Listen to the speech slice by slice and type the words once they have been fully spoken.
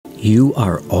You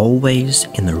are always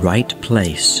in the right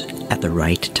place at the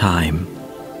right time.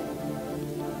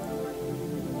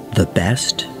 The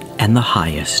best and the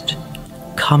highest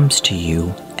comes to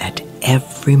you at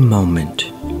every moment.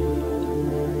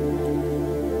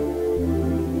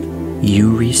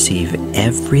 You receive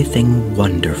everything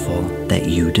wonderful that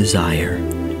you desire.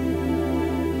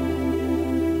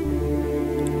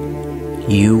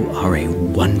 You are a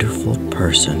wonderful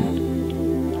person.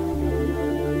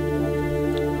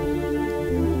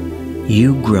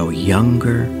 You grow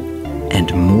younger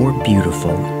and more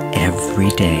beautiful every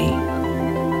day.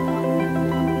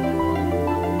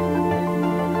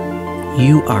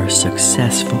 You are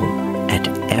successful at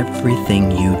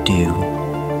everything you do.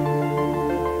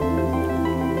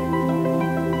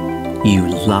 You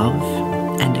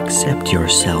love and accept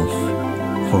yourself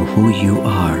for who you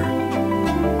are.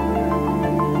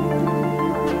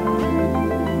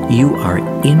 You are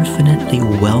infinitely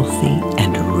wealthy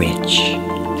and rich,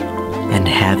 and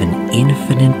have an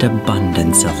infinite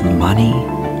abundance of money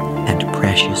and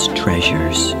precious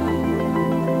treasures.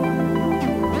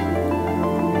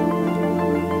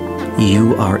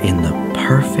 You are in the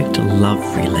perfect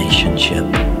love relationship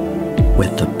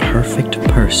with the perfect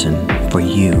person for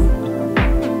you.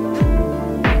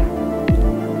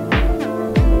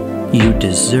 You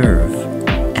deserve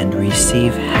and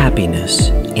receive happiness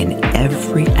in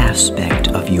every aspect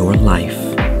of your life.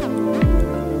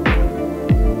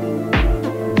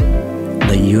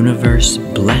 The universe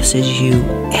blesses you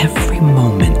every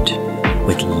moment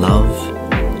with love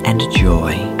and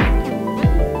joy.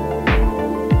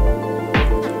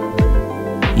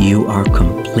 You are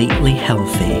completely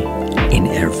healthy in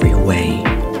every way.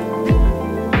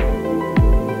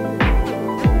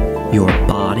 Your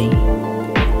body,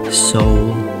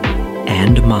 soul,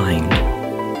 and mind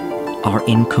are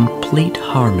in complete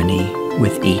harmony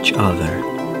with each other,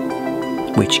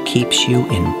 which keeps you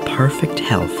in perfect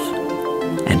health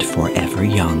and forever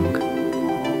young.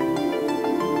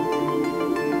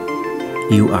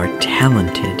 You are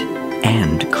talented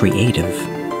and creative.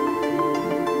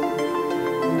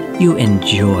 You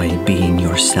enjoy being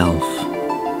yourself.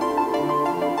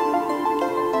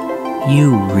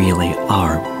 You really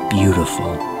are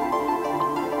beautiful.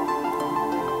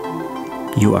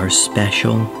 You are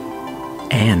special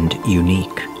and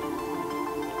unique.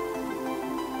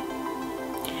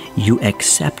 You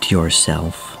accept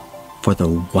yourself for the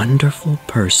wonderful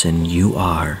person you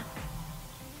are.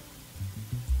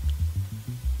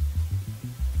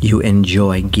 You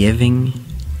enjoy giving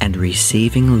and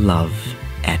receiving love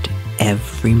at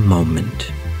every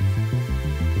moment.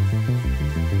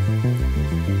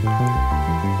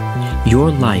 Your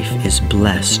life is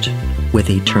blessed with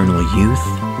eternal youth,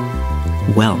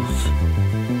 wealth,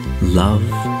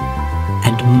 love,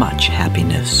 and much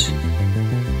happiness.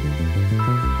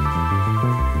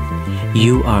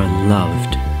 You are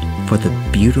loved for the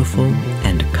beautiful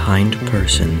and kind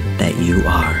person that you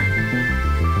are.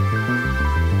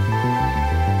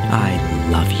 I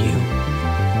love you.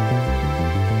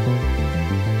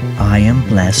 I am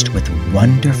blessed with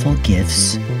wonderful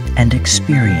gifts and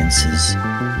experiences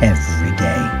every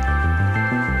day.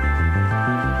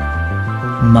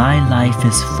 My life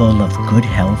is full of good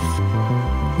health,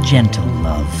 gentle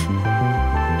love,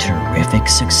 terrific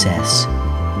success,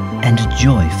 and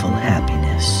joyful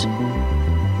happiness.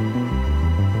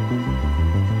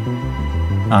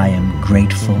 I am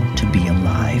grateful to be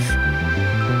alive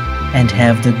and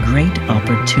have the great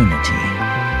opportunity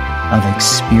of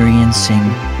experiencing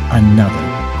another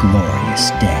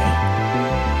glorious day.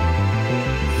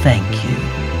 Thank you.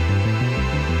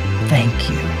 Thank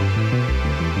you.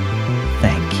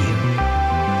 Thank you.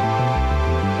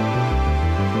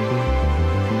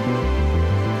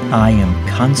 I am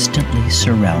constantly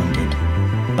surrounded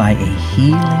by a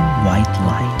healing white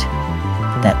light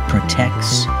that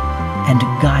protects and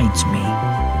guides me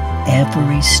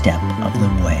every step of the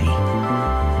way.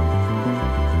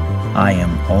 I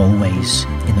am always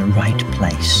in the right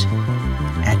place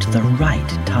at the right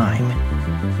time.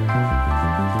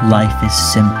 Life is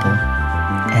simple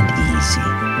and easy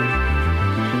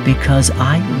because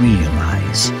I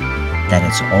realize that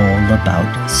it's all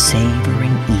about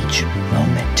savoring each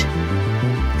moment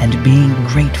and being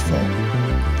grateful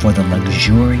for the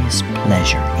luxurious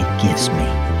pleasure it gives me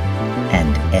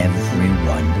and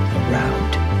everyone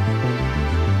around.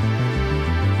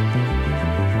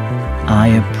 I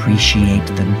appreciate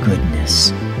the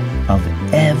goodness of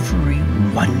every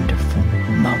wonderful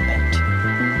moment.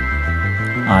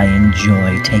 I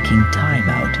enjoy taking time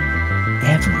out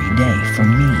every day for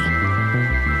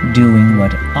me, doing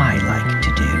what I like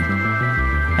to do,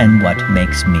 and what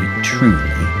makes me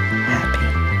truly happy.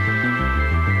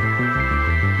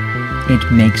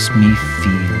 It makes me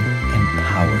feel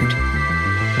empowered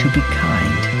to be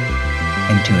kind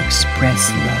and to express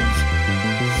love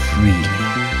freely.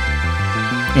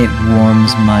 It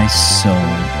warms my soul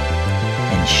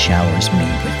and showers me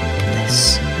with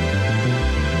bliss.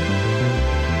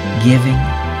 Giving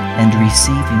and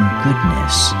receiving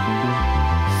goodness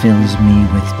fills me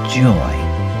with joy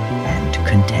and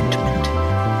contentment.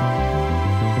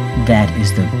 That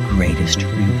is the greatest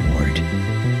reward,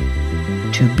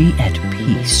 to be at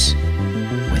peace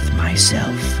with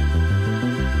myself.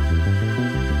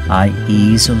 I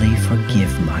easily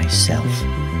forgive myself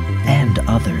and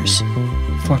others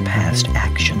for past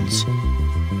actions,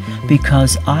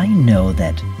 because I know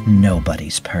that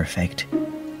nobody's perfect.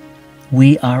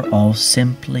 We are all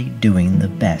simply doing the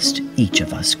best each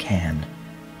of us can.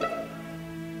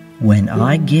 When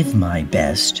I give my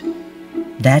best,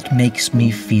 that makes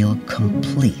me feel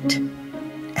complete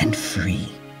and free.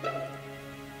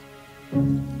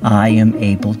 I am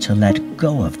able to let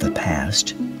go of the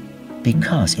past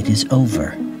because it is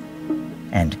over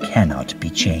and cannot be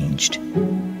changed.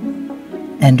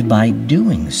 And by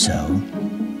doing so,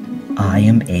 I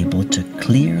am able to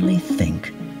clearly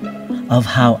think of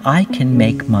how I can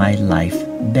make my life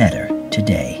better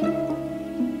today.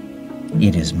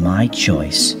 It is my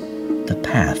choice, the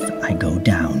path I go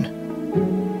down.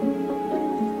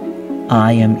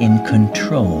 I am in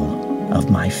control of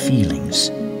my feelings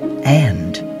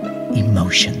and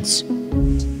emotions.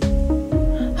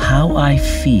 How I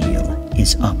feel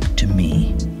is up to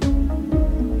me.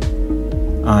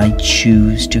 I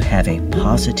choose to have a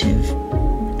positive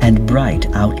and bright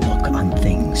outlook on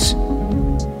things.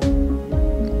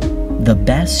 The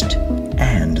best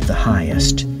and the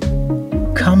highest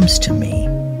comes to me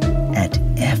at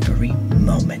every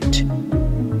moment.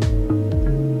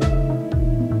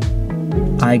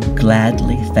 I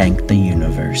gladly thank the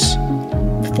universe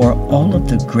for all of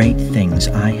the great things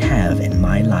I have in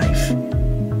my life.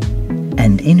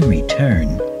 And in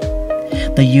return,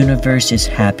 the universe is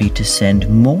happy to send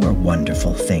more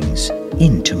wonderful things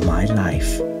into my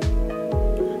life.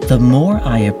 The more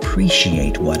I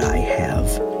appreciate what I have,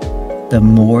 the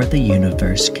more the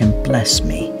universe can bless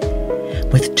me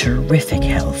with terrific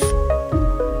health,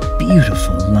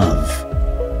 beautiful love,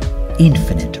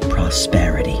 infinite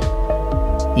prosperity,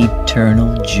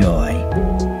 eternal joy,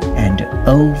 and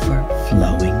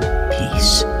overflowing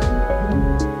peace.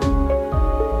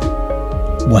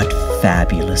 What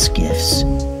fabulous gifts,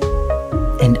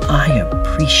 and I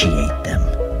appreciate them.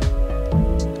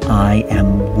 I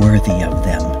am worthy of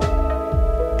them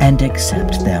and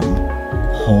accept them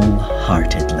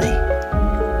wholeheartedly.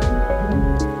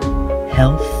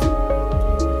 Health,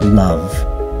 love,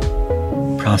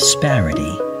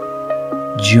 prosperity,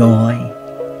 joy,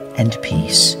 and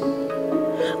peace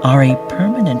are a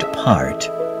permanent part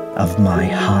of my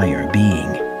higher being.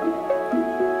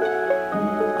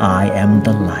 I am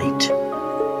the light,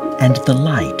 and the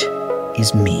light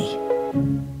is me.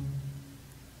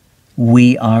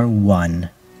 We are one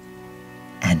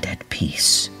and at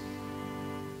peace.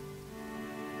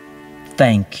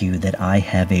 Thank you that I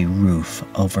have a roof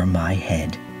over my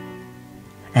head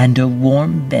and a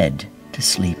warm bed to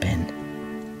sleep in.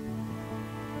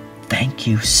 Thank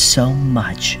you so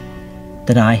much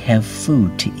that I have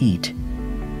food to eat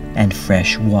and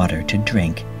fresh water to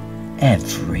drink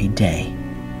every day.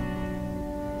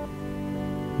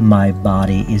 My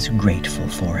body is grateful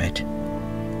for it,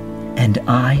 and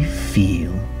I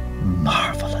feel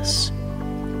marvelous.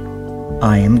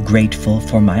 I am grateful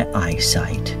for my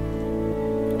eyesight,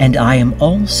 and I am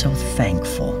also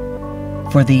thankful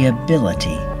for the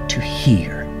ability to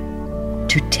hear,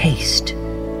 to taste,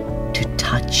 to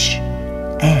touch,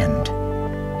 and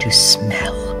to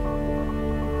smell.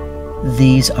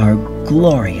 These are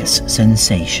glorious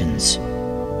sensations.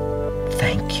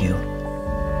 Thank you.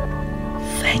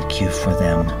 Thank you for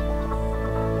them.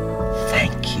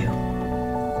 Thank you.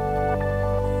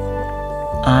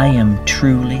 I am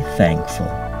truly thankful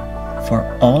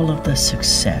for all of the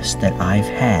success that I've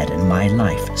had in my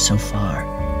life so far.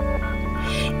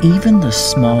 Even the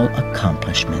small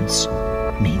accomplishments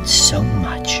mean so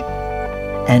much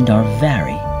and are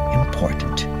very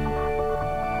important.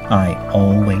 I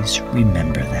always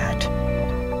remember that.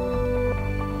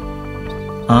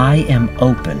 I am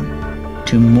open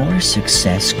to more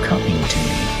success coming to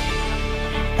me,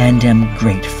 and am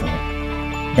grateful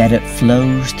that it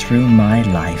flows through my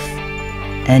life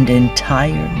and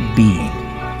entire being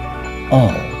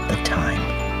all the time.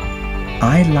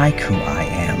 I like who I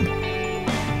am,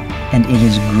 and it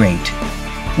is great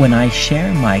when I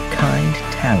share my kind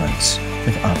talents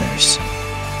with others.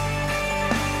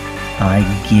 I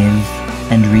give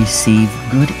and receive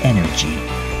good energy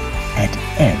at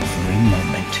every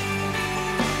moment.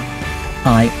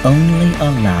 I only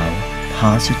allow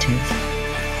positive,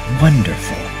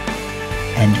 wonderful,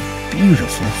 and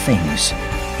beautiful things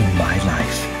in my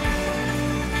life.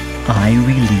 I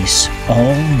release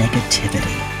all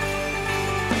negativity,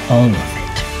 all of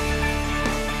it.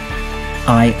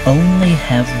 I only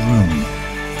have room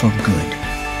for good.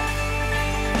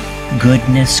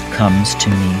 Goodness comes to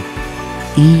me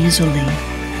easily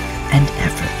and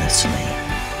effortlessly.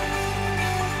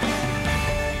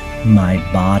 My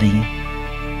body,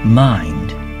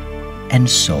 mind, and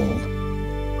soul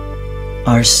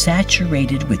are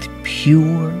saturated with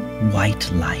pure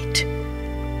white light,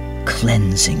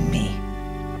 cleansing me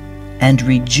and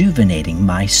rejuvenating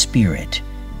my spirit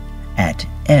at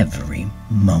every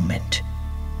moment.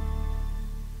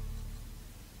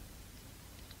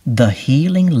 The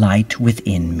healing light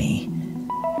within me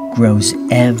grows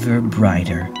ever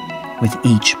brighter with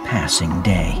each passing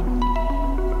day.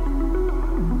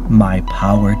 My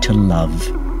power to love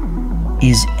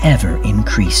is ever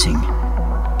increasing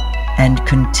and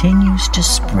continues to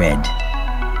spread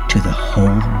to the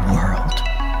whole world.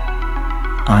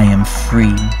 I am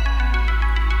free,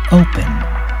 open,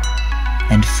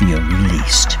 and feel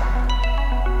released.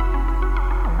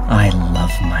 I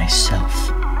love myself.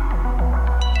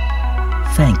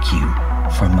 Thank you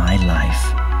for my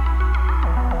life.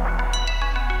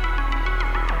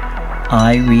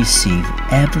 I receive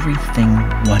everything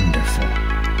wonderful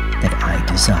that I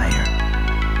desire.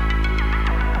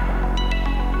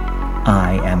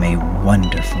 I am a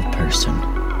wonderful person.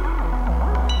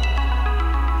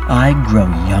 I grow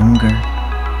younger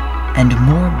and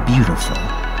more beautiful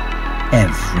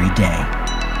every day.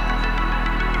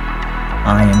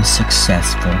 I am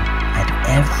successful at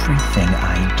everything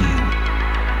I do.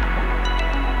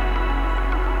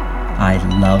 I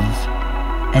love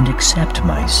and accept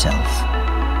myself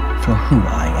for who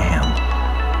I am.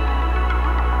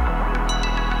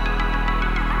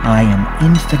 I am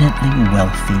infinitely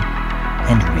wealthy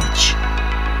and rich,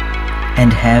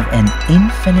 and have an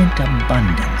infinite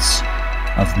abundance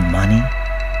of money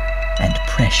and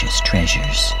precious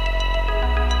treasures.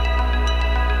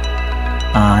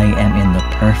 I am in the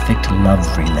perfect love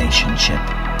relationship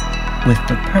with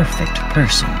the perfect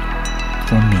person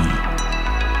for me.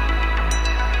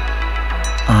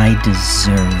 I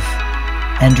deserve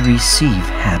and receive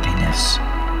happiness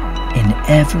in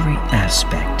every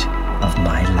aspect of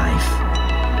my life.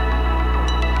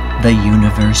 The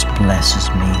universe blesses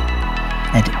me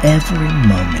at every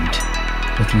moment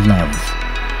with love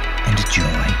and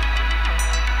joy.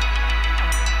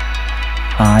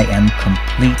 I am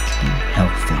completely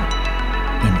healthy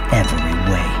in every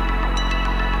way.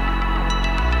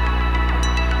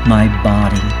 My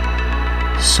body,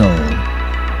 soul,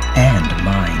 and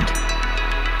mind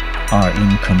are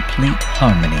in complete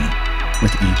harmony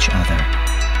with each other,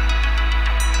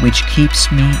 which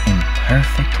keeps me in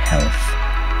perfect health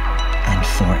and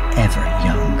forever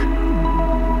young.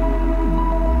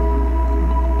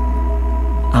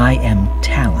 I am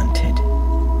talented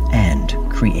and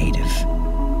creative.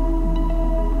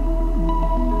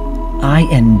 I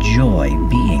enjoy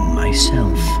being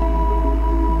myself.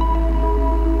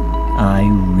 I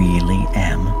really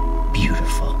am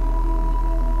beautiful.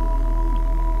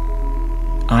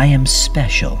 I am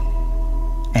special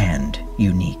and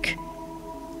unique.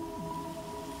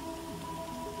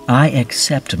 I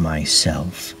accept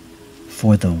myself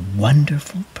for the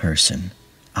wonderful person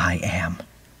I am.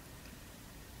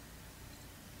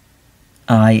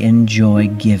 I enjoy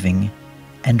giving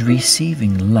and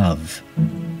receiving love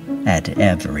at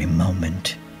every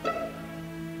moment.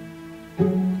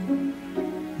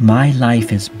 My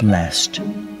life is blessed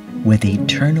with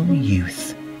eternal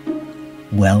youth,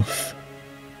 wealth,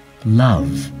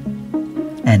 love,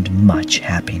 and much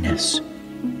happiness.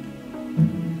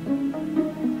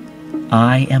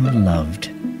 I am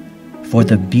loved for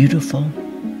the beautiful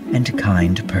and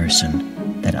kind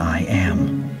person that I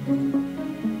am.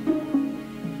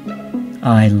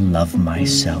 I love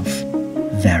myself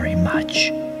very much.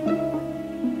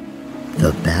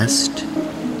 The best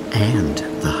and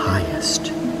the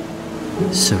highest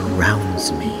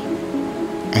surrounds me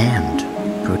and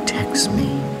protects me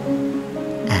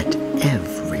at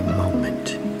every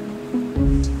moment.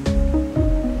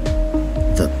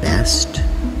 The best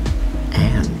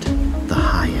and the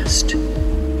highest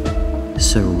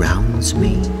surrounds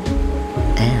me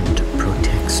and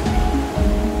protects me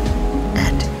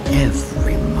at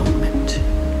every moment.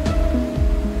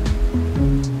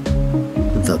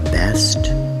 The best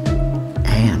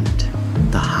and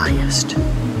the highest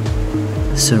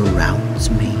surrounds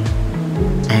me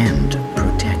and protects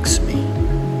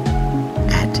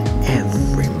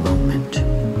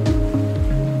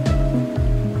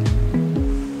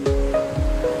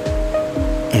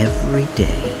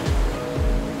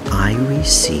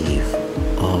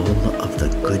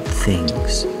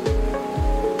things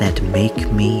that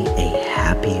make me a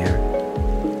happier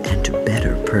and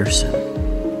better person.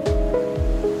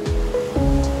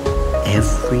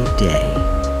 Every day,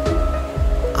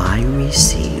 I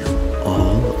receive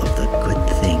all of the good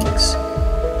things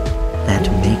that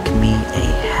make me a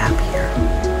happier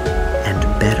and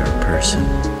better person.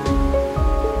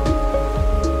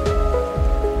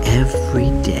 Every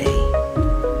day,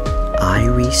 I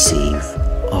receive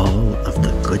all of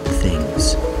the good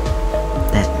things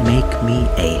that make me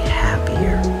a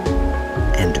happier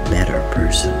and better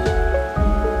person.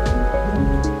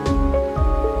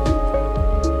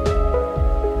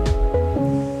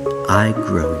 I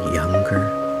grow younger,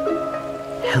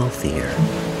 healthier,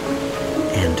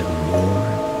 and more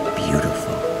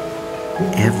beautiful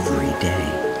every day.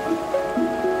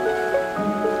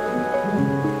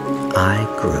 I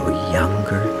grow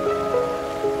younger,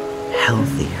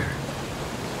 healthier,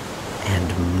 and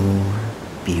more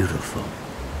beautiful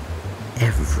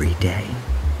every day.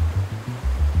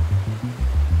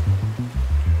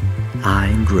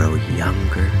 I grow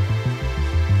younger,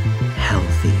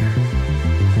 healthier,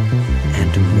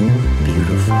 and more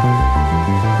beautiful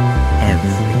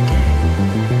every day.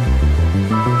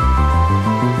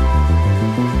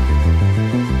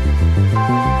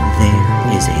 There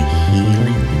is a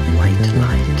healing white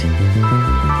light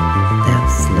that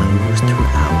flows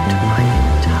throughout my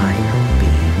entire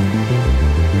being,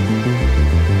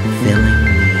 filling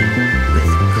me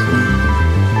with clean,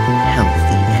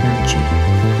 healthy energy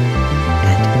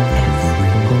at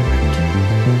every moment.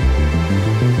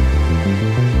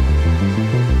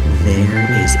 There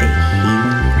is a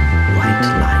healing white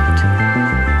light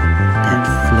that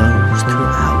flows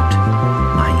throughout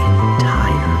my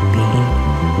entire being,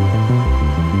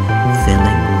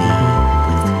 filling me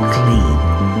with clean,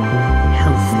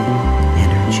 healthy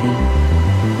energy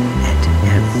at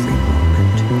every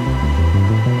moment.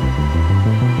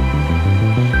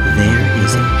 There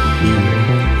is a healing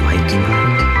white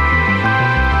light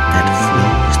that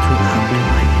flows throughout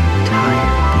my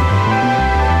entire being,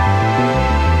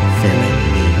 filling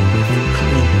me with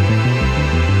clean,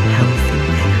 healthy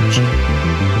energy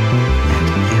at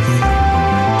every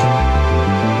moment.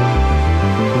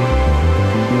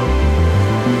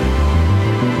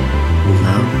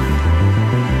 Love,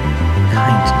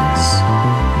 kindness,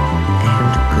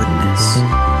 and goodness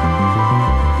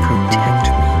protect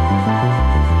me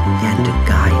and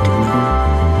guide me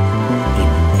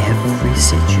in every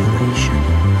situation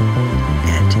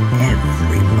at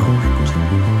every moment.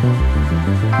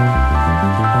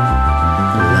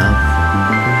 Love,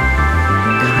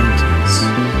 kindness,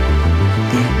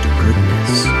 and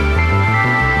goodness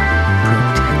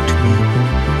protect me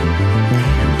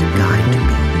and guide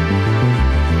me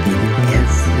in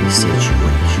every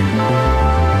situation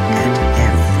at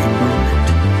every moment.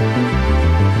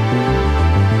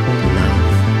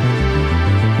 Love,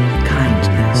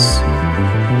 kindness,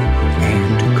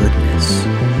 and goodness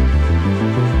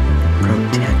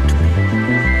protect me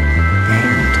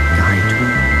and guide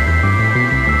me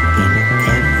in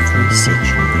every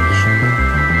situation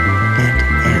at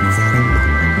every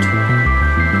moment.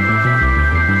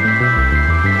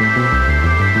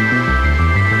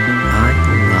 I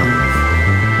love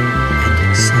and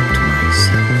accept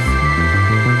myself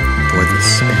for the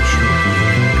special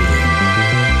human being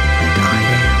that I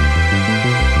am.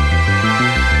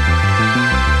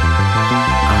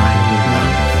 I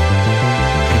love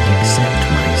and accept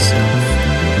myself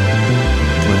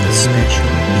for the special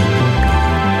human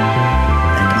being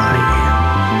that I am.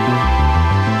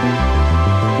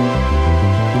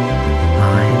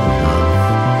 I love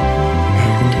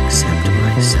and accept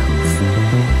myself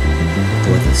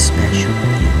for the special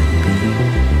human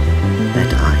being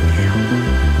that I am.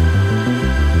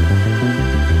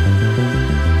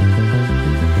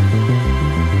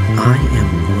 I am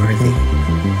worthy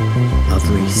of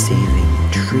receiving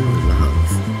true love,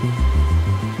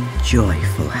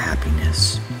 joyful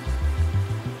happiness,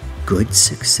 good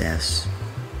success,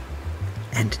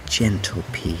 and gentle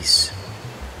peace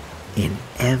in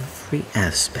every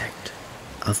aspect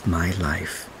of my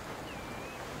life.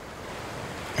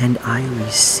 And I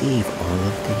receive all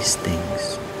of these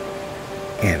things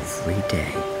every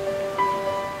day.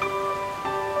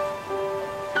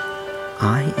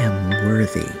 I am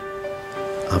worthy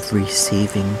of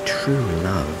receiving true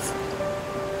love,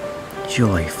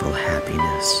 joyful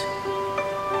happiness,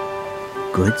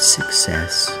 good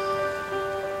success,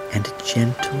 and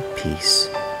gentle peace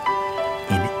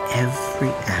in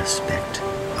every aspect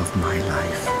of my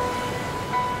life.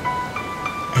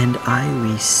 And I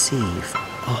receive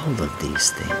all of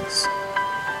these things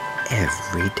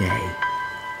every day.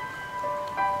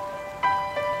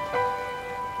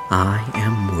 I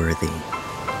am worthy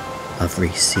of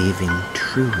receiving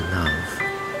true love,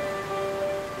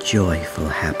 joyful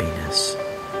happiness,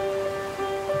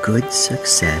 good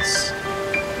success,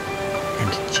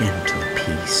 and gentle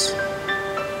peace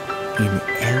in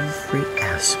every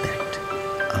aspect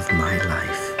of my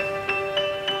life.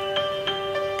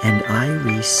 And I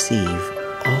receive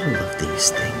all of these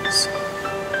things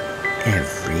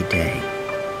every day.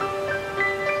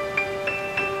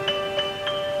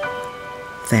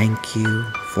 Thank you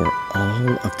for all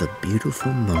of the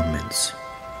beautiful moments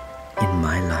in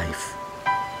my life.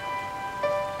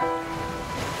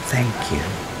 Thank you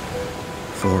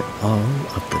for all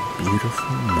of the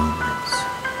beautiful moments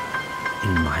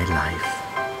in my life.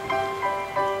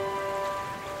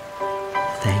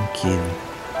 Thank you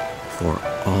for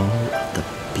all of the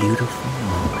beautiful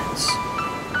moments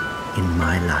in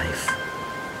my life.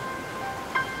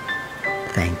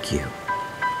 Thank you.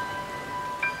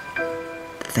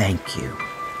 Thank you.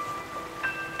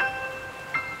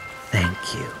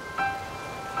 Thank you.